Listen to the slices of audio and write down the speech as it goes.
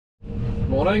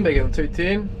Morning, back in the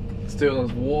 210. Still on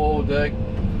this wall dig.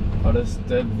 I just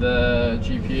did the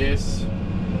GPS.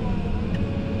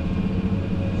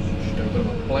 Show a bit of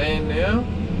a plan now.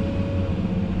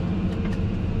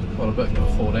 Quite a bit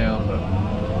gonna fall down, but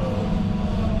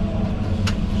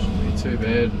shouldn't be too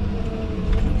bad.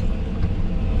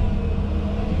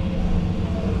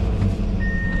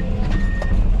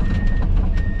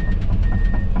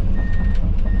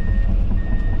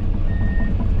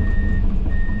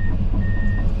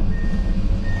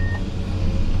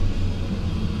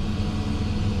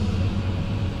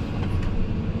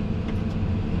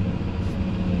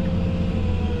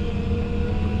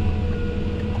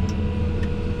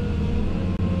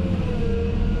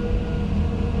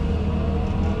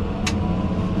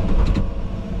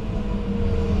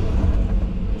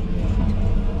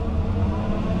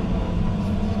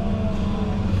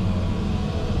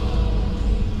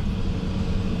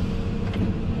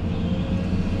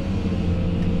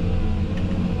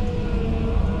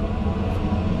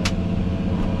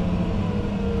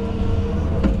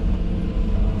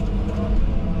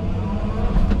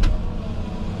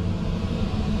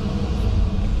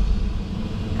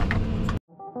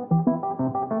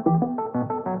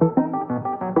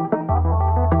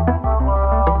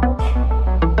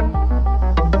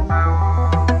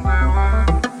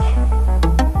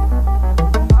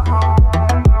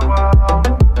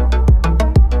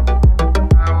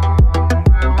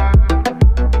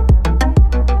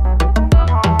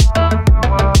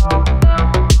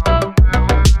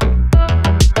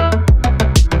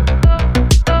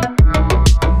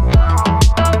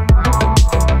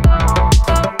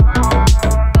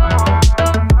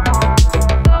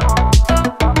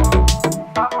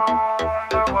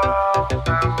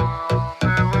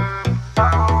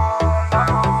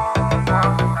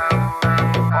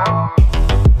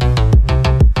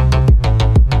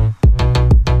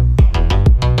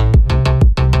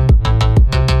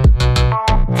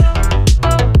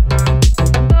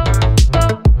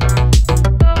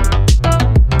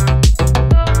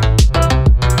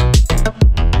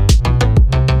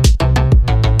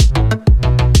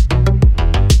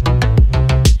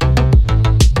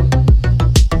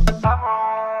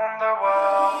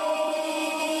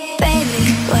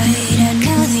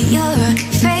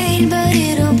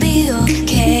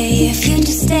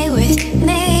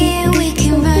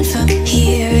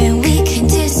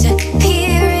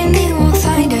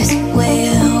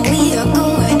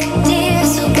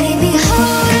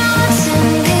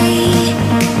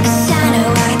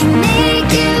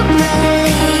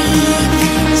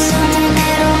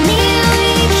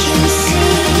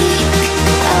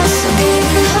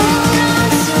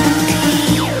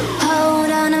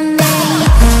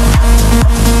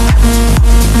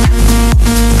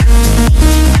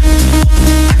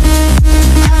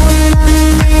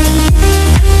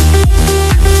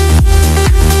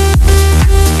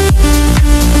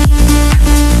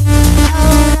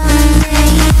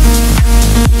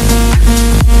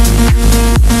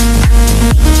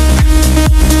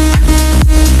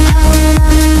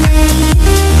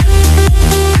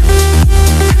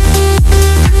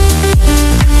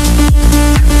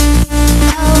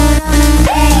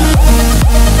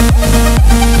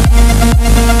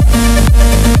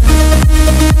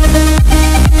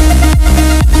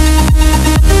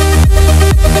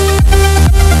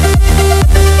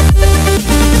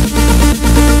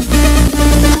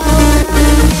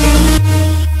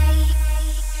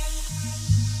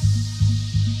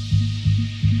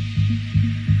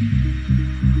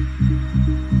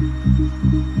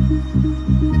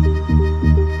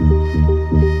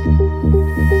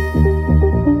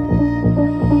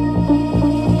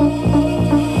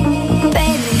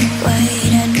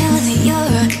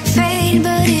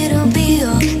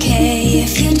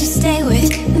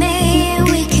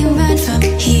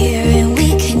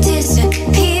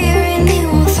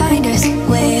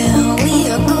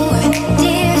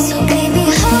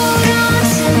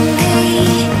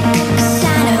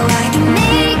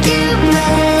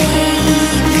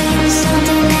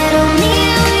 Something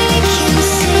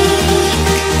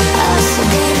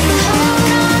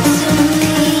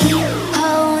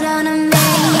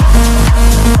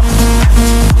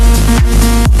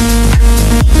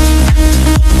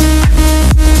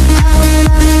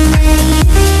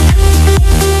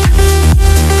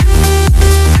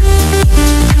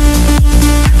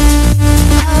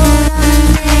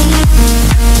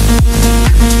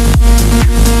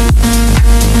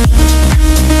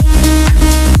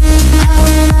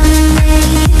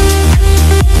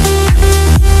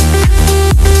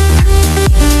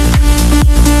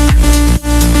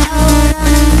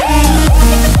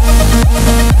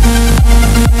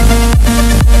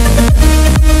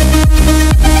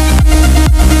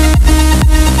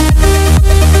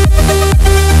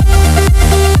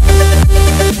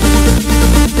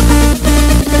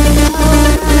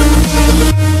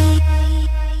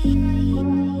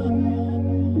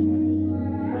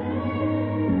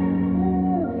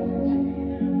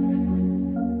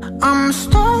I'm a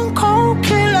stone cold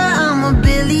killer, I'm a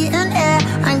billionaire.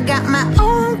 I got my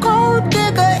own gold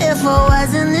digger. If I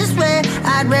wasn't this way,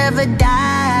 I'd rather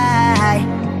die.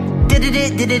 Did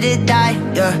it die,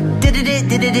 yeah. Did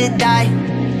it die.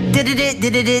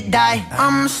 Did it die.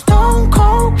 I'm a stone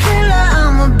cold killer,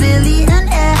 I'm a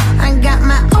billionaire. I got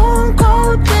my own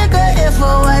gold digger. If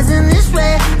I wasn't this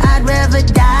way, I'd rather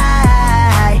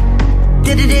die.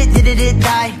 Did it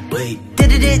die. Wait.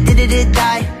 Did it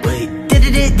die. Wait.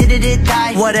 Did it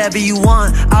die. Whatever you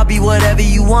want, I'll be whatever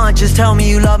you want. Just tell me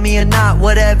you love me or not,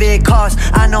 whatever it costs.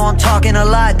 I know I'm talking a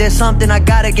lot, there's something I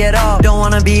gotta get off. Don't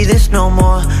wanna be this no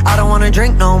more, I don't wanna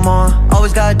drink no more.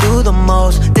 Always gotta do the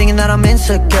most, thinking that I'm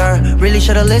insecure. Really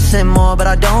should've listened more, but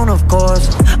I don't of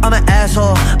course. I'm an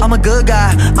asshole, I'm a good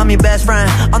guy, I'm your best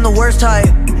friend, I'm the worst type.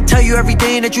 Tell you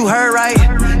everything that you heard right,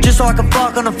 just so I can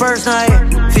fuck on the first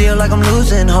night. Feel like I'm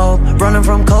losing hope, running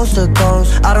from coast to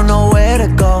coast. I don't know where to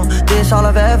go, this all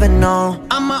I've ever known.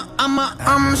 I'm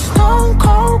a stone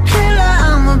cold killer,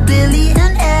 I'm a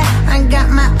billionaire. I got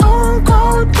my own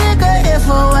gold digger. If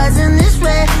I wasn't this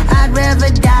way, I'd rather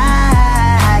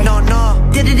die.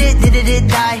 No. Did it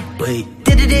die. Wait.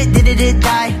 Did it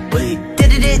die. Wait.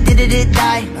 Did it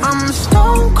die. I'm a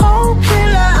stone cold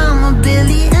killer, I'm a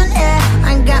billionaire.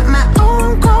 I got my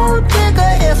own gold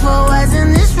digger. If I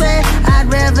wasn't this way, I'd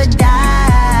rather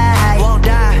die. Won't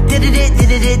die. Did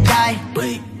it die.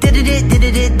 Wait. Did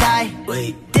it die.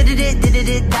 Wait. Did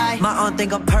it die. My aunt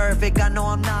think I'm perfect, I know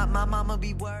I'm not, my mama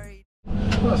be worried.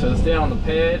 Right, so it's down on the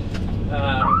pad.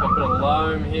 Got a bit of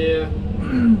loam here.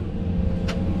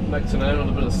 Mixing in with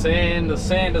a bit of sand. The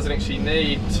sand doesn't actually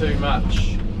need too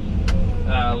much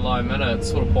loam in it. It's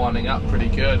sort of binding up pretty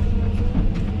good.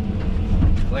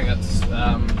 I think it's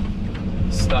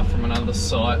stuff from another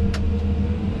site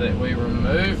that we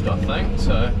removed, I think.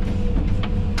 So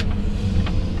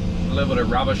a little bit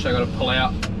of rubbish I got to pull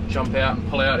out, jump out and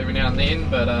pull out every now and then,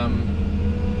 but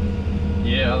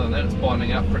yeah, other than that it's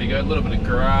binding up pretty good. A little bit of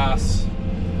grass,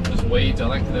 just weeds I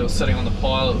think that was sitting on the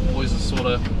pile that the boys are sort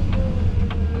of,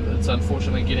 it's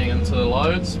unfortunately getting into the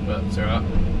loads, but it's alright.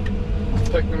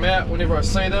 Just pick them out whenever I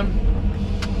see them.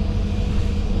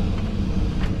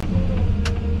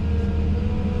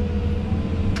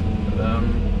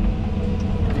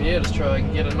 But yeah, just try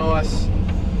and get a nice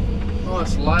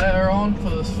layer on for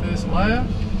this first layer,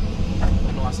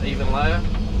 a nice even layer,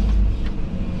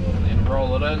 and then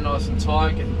roll it in nice and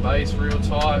tight, get the base real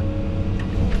tight.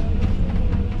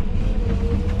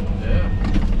 Yeah.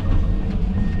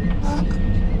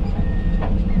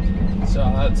 So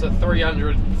it's a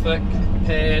 300 thick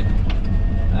pad,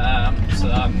 so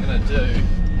I'm going to do,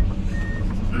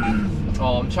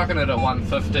 I'm chucking it at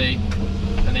 150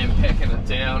 and then packing it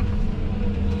down.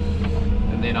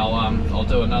 And then I'll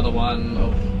do another one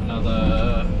of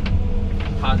another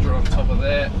 100 on top of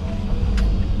that,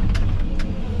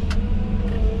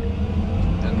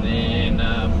 and then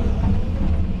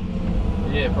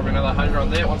yeah, probably another 100 on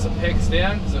that once it packs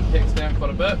down, because it packs down quite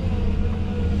a bit.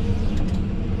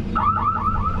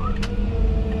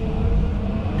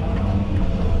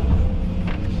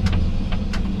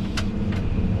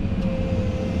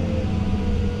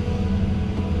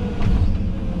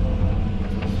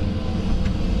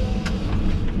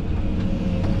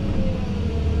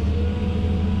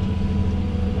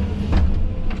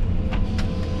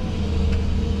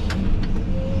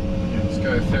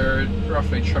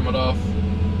 Roughly trim it off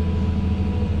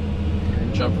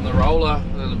and jump in the roller,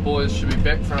 and then the boys should be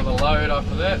back for another load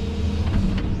after that.